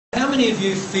How many of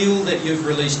you feel that you've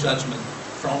released judgment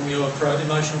from your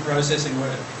emotional processing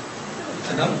work?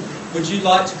 Another? Would you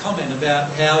like to comment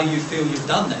about how you feel you've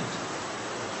done that?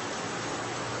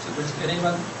 So,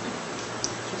 anyone?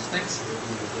 Thanks.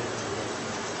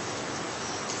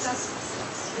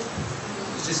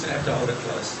 You just have to hold it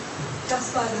close.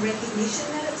 Just by the recognition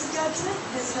that it's a judgment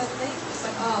has helped me. It's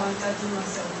like, oh, I'm judging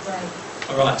myself,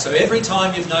 great. All right, so every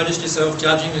time you've noticed yourself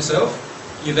judging yourself,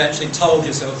 you've actually told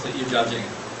yourself that you're judging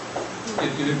it.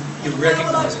 You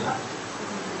recognise it.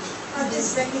 I've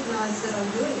just recognised that I'm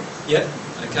doing it. Yep.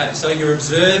 Okay. So you're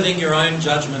observing your own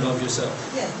judgment of yourself.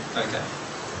 Yeah. Okay.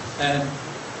 And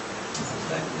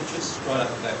just right up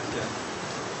the back. Yeah.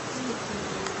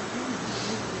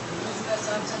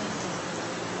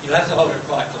 You'll have to hold it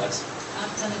quite close.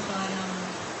 I've done it by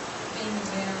being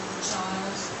aware of the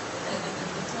child at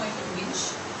the point at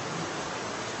which,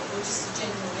 or just a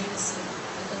general awareness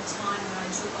at the time when I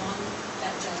took on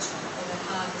that judgment or that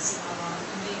hardness in my life,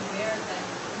 and being aware of that,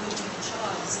 looking at the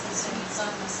child, so I'm standing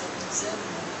inside myself and observing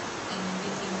it, and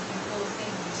thinking, you poor thing,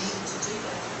 you needed to do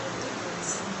that for a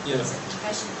difference. And so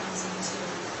compassion comes into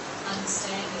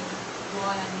understanding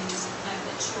why I needed to make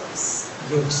that choice.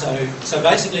 Good. So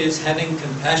basically it's having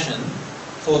compassion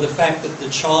for the fact that the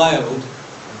child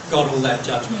got all that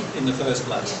judgment in the first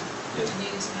place. Yeah. I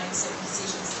needed to make certain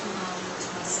decisions to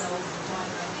myself. Why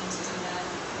do I need to do that?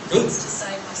 Good. It's to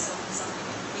save myself from something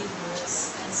even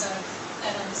worse. And so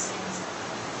that understands that.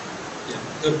 Yeah.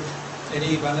 Good.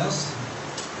 Anyone else?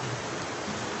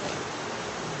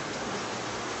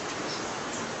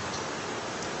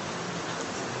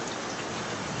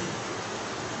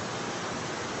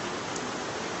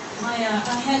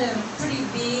 I had a pretty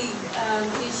big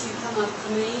issue come up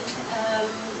for me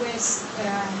where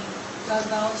I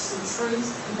divulged some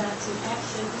truth about some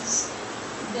actions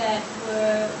that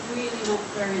were really not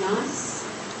very nice,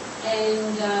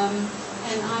 and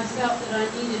I felt that I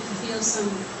needed to feel some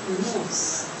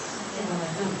remorse, and I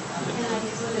couldn't.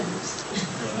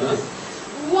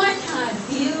 Why can't I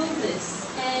feel this?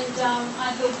 And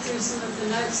I looked through some of the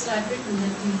notes that I've written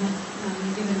that you had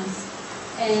given us.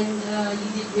 And you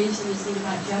did mention this thing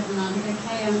about judgment. I think,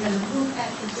 okay, I'm going to look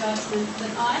at the judgment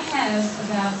that I have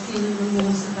about feeling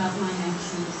remorse about my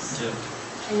actions. Yeah.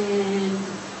 And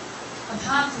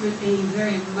apart from it being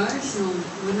very emotional,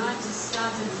 when I just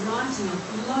started writing up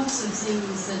lots of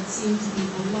things that seemed to be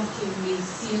blocking me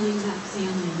feeling that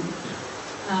feeling,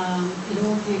 it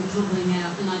all came tumbling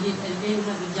out. And I did then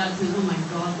have the judgment, oh my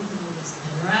God, look at all this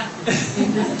crap.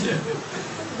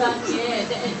 But yeah,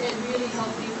 it really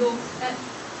helped me look at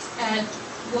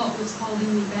what was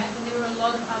holding me back, and there were a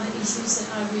lot of other issues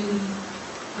that I really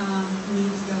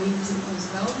needed to go into as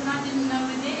well, and I didn't know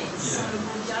were there. Yeah. So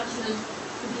my judgment,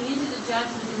 looking into the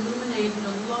judgment, illuminated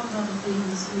a lot of other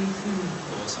things with me.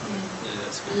 Awesome. Yeah,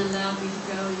 that's good. And allowed me to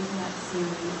go into that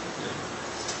feeling. Yeah.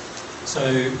 So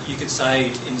you could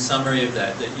say, in summary of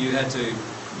that you had to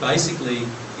basically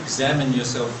examine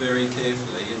yourself very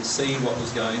carefully and see what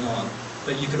was going on.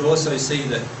 But you could also see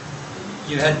that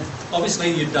you had,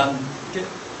 obviously you'd done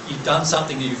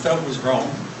something that you felt was wrong,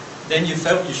 then you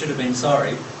felt you should have been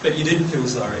sorry, but you didn't feel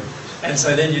sorry. And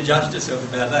so then you judged yourself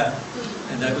about that.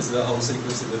 And that was the whole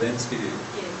sequence of events for you.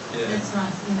 Yeah. That's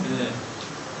right. Yeah.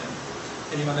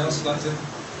 Yeah. Anyone else like to?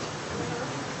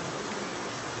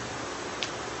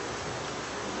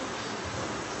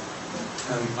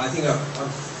 I think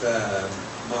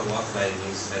my wife made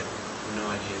is had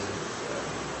 9 years of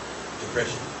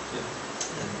depression,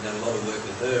 and done a lot of work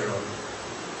with her on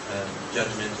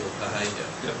judgmental behaviour.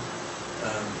 Yep.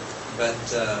 But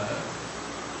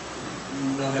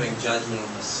not having judgment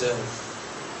on myself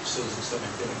still doesn't stop me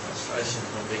feeling frustration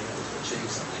and not being able to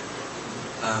achieve something.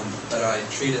 But I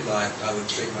treat it like I would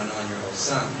treat my 9-year-old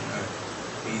son.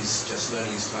 He's just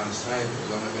learning his times tables.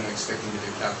 I'm not going to expect him to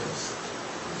do calculus.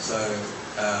 So,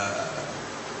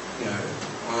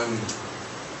 I'm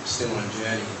still on a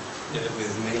journey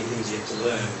with many things yet to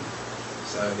learn.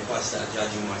 So if I start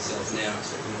judging myself now,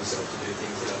 expecting myself to do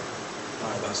things that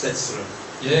are that's sort of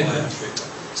why I treat it.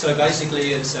 So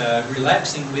basically it's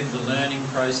relaxing with the learning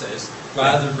process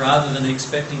rather than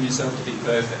expecting yourself to be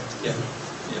perfect. Yeah.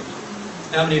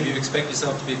 How many of you expect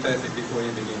yourself to be perfect before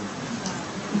you begin?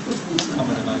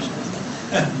 Common emotion.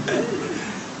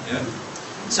 Yeah.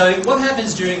 So what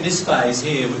happens during this phase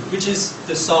here, which is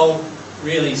the soul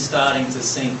really starting to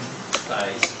sink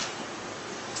phase,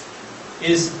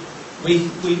 is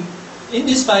we in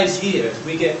this phase here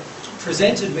we get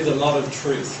presented with a lot of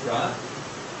truth, right?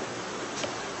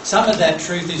 Some of that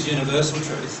truth is universal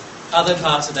truth. Other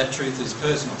parts of that truth is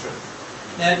personal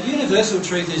truth. Now, universal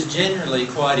truth is generally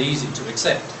quite easy to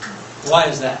accept. Why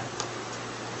is that?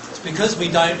 It's because we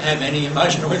don't have any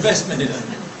emotional investment in it.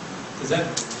 Does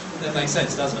that make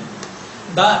sense, doesn't it?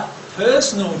 But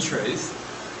personal truth,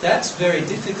 that's very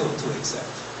difficult to accept.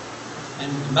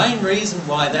 And the main reason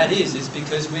why that is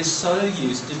because we're so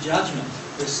used to judgment.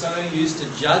 We're so used to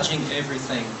judging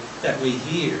everything that we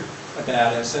hear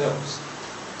about ourselves.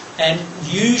 And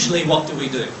usually what do?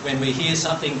 When we hear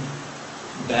something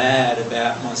bad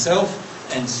about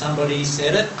myself and somebody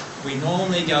said it, we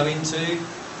normally go into,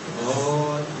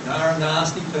 oh, you're a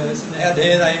nasty person. How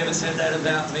dare they ever said that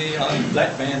about me? I'm a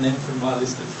black man then from my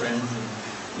list of friends.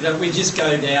 And, we just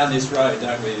go down this road,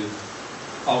 don't we,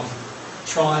 of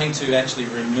trying to actually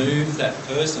remove that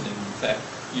person, in fact,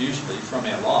 usually from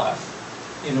our life,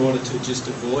 in order to just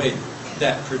avoid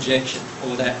that projection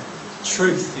or that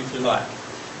truth, if you like.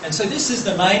 And so this is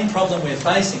the main problem we're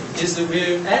facing, is that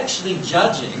we're actually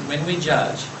judging, when we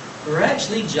judge, we're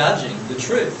actually judging the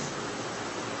truth.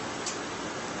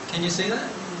 Can you see that?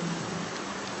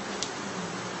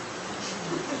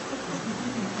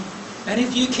 And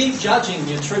if you keep judging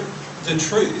the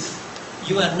truth,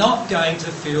 you are not going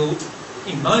to feel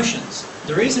emotions.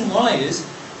 The reason why is,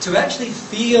 to actually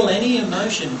feel any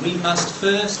emotion, we must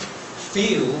first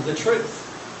feel the truth.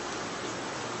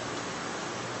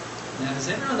 Now, does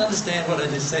everyone understand what I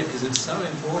just said? Because it's so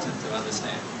important to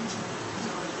understand.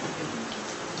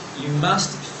 You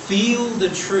must feel the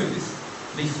truth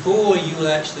before you will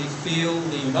actually feel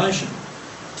the emotion.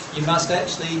 You must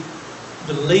actually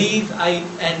believe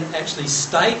and actually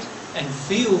state and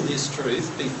feel this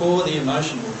truth before the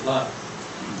emotion will flow.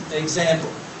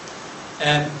 Example.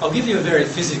 I'll give you a very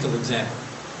physical example.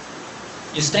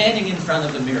 You're standing in front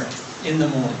of the mirror in the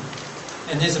morning,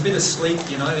 and there's a bit of sleep,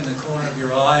 in the corner of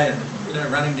your eye,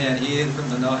 and running down here from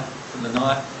the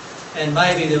night, and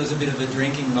maybe there was a bit of a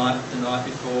drinking night the night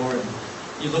before, and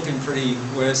you're looking pretty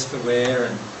worse for wear,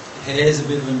 and your hair's a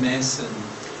bit of a mess,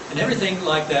 and everything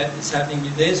like that is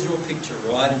happening. There's your picture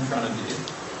right in front of you.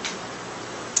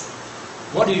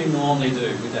 What do you normally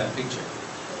do with that picture?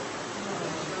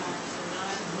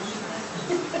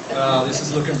 Oh, this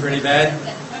is looking pretty bad.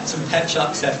 Some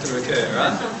patch-ups have to occur,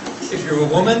 right? If you're a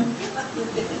woman,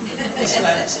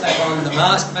 slap on the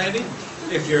mask maybe.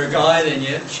 If you're a guy, then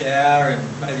you shower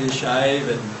and maybe a shave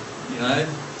and,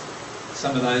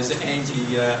 some of those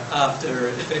after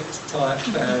effect type,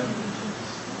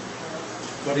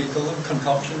 what do you call them,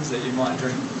 concoctions that you might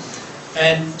drink.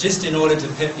 And just in order to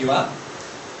pep you up.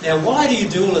 Now, why do you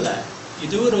do all of that? You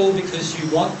do it all because you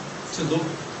want to look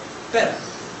better,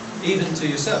 even to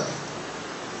yourself,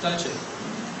 don't you?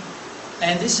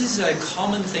 And this is a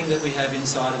common thing that we have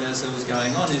inside of ourselves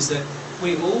going on, is that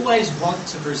we always want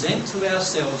to present to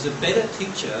ourselves a better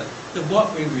picture than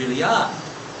what we really are.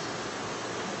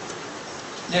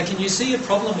 Now, can you see a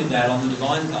problem with that on the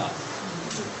divine path?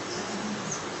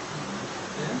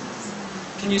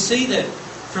 Yeah? Can you see that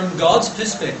from God's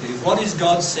perspective, what is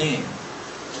God seeing?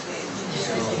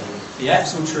 The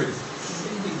absolute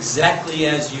truth. Exactly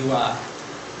as you are.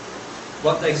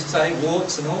 What they say,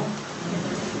 warts and all.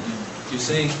 You're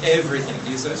seeing everything.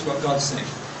 That's what God's seeing.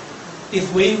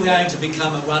 If we were going to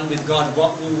become at one with God,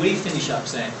 what will we finish up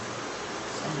saying?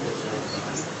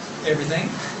 Everything.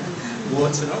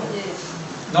 Warts and all.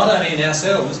 Not only in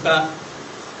ourselves, but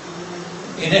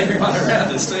in everyone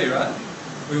around us too, right?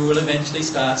 We will eventually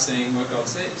start seeing what God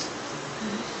says.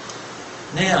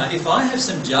 Now, if I have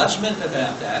some judgment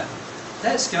about that,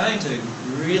 that's going to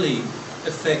really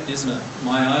affect, isn't it,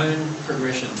 my own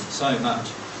progression so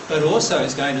much. But also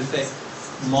it's going to affect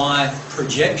my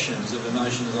projections of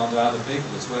emotions onto other people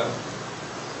as well.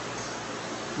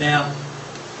 Now,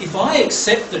 if I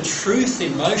accept the truth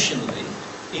emotionally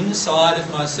inside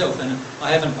of myself, and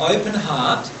I have an open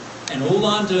heart, and all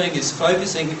I'm doing is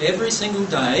focusing every single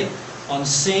day on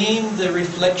seeing the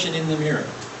reflection in the mirror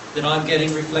that I'm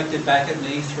getting reflected back at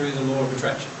me through the law of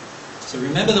attraction. So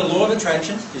remember, the law of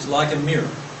attraction is like a mirror.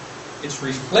 It's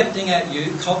reflecting at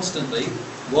you constantly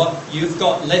what you've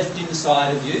got left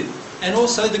inside of you, and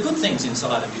also the good things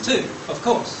inside of you too, of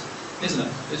course, isn't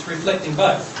it? It's reflecting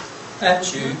both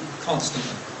at you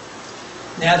constantly.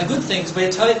 Now, the good things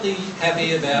we're totally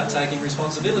happy about taking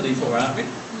responsibility for, aren't we?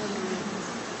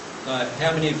 Like,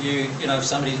 how many of you,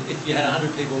 if you had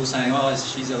 100 people saying, oh,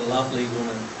 she's a lovely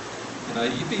woman,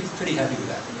 you'd be pretty happy with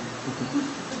that.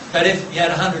 But if you had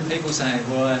 100 people saying,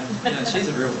 well, she's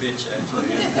a real bitch,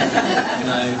 actually,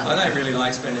 I don't really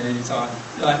like spending any time,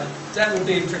 that would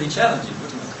be pretty challenging,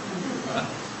 wouldn't it? Right?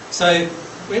 So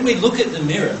when we look at the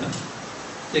mirror,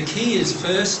 the key is,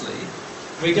 firstly,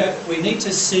 we need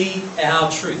to see our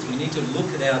truth. We need to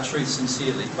look at our truth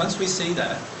sincerely. Once we see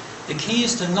that, the key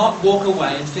is to not walk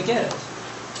away and forget it.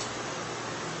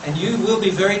 And you will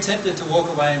be very tempted to walk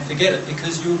away and forget it,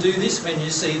 because you'll do this when you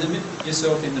see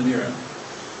yourself in the mirror.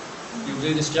 You'll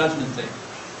do this judgment thing.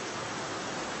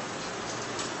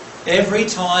 Every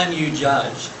time you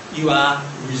judge, you are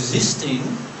resisting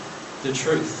the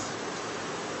truth.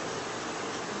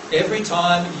 Every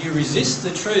time you resist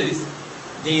the truth,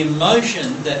 the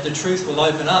emotion that the truth will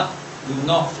open up will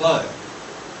not flow.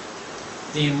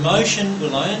 The emotion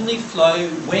will only flow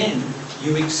when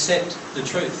you accept the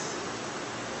truth.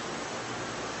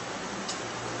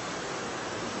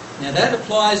 Now that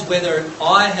applies whether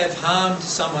I have harmed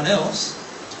someone else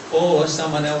or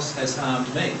someone else has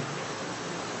harmed me.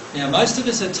 Now most of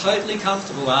us are totally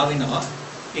comfortable, are we not,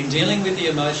 in dealing with the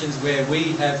emotions where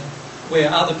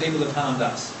other people have harmed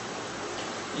us.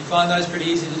 You find those pretty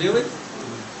easy to deal with?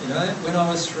 You know, when I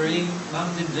was 3,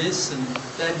 Mum did this and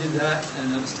Dad did that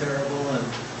and it was terrible, and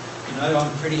you know,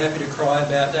 I'm pretty happy to cry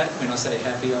about that. When I say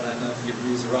happy, I don't know if you've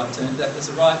used the right term. That's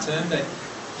the right term, but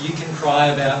you can cry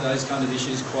about those kind of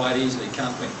issues quite easily,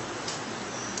 can't we?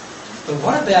 But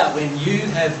what about when you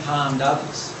have harmed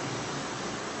others?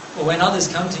 Or when others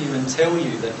come to you and tell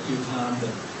you that you've harmed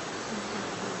them?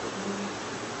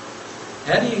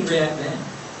 How do you react then?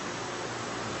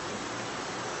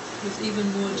 With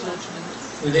even more judgment.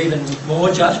 With even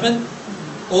more judgment?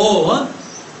 Or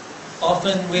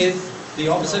often with the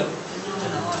opposite?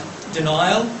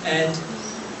 Denial and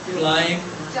blame.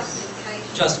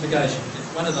 Justification. Justification.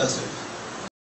 One of those two.